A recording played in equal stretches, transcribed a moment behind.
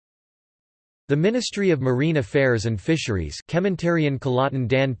The Ministry of Marine Affairs and Fisheries Kementerian Kelautan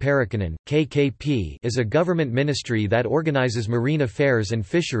dan Perikanan, KKP is a government ministry that organizes marine affairs and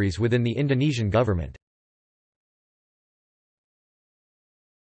fisheries within the Indonesian government.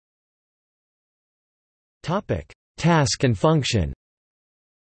 Task and function.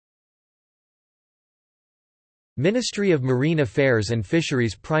 Ministry of Marine Affairs and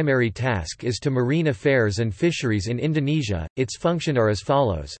Fisheries' primary task is to marine affairs and fisheries in Indonesia. Its function are as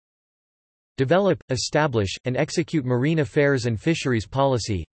follows: develop, establish, and execute marine affairs and fisheries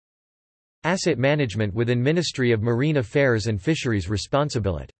policy. Asset management within Ministry of Marine Affairs and Fisheries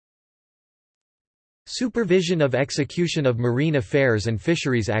responsibility. Supervision of execution of marine affairs and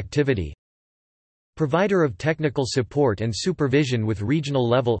fisheries activity. Provider of technical support and supervision with regional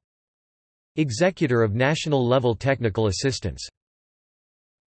level. Executor of national level technical assistance.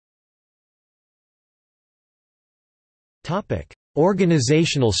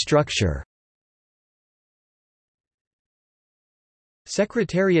 Organizational structure.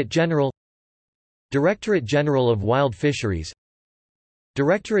 Secretariat General, Directorate General of Wild Fisheries,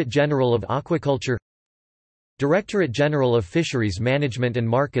 Directorate General of Aquaculture, Directorate General of Fisheries Management and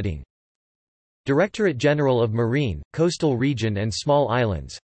Marketing, Directorate General of Marine, Coastal Region and Small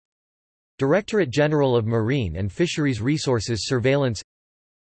Islands, Directorate General of Marine and Fisheries Resources Surveillance,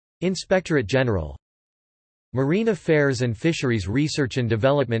 Inspectorate General, Marine Affairs and Fisheries Research and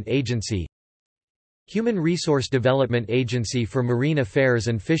Development Agency, Human Resource Development Agency for Marine Affairs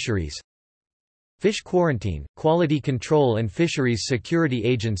and Fisheries, Fish Quarantine, Quality Control and Fisheries Security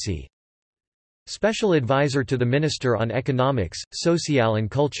Agency, Special Advisor to the Minister on Economics, Social and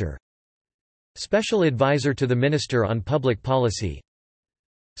Culture, Special Advisor to the Minister on Public Policy,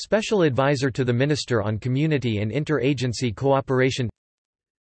 Special Advisor to the Minister on Community and Inter-Agency Cooperation,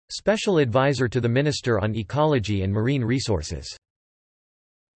 Special Advisor to the Minister on Ecology and Marine Resources.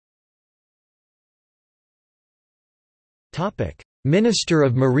 Minister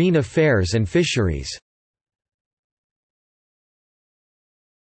of Marine Affairs and Fisheries.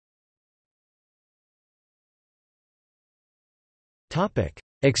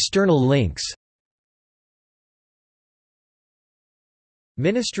 External links.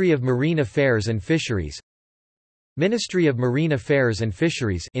 Ministry of Marine Affairs and Fisheries. Ministry of Marine Affairs and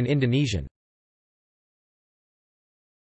Fisheries in Indonesian.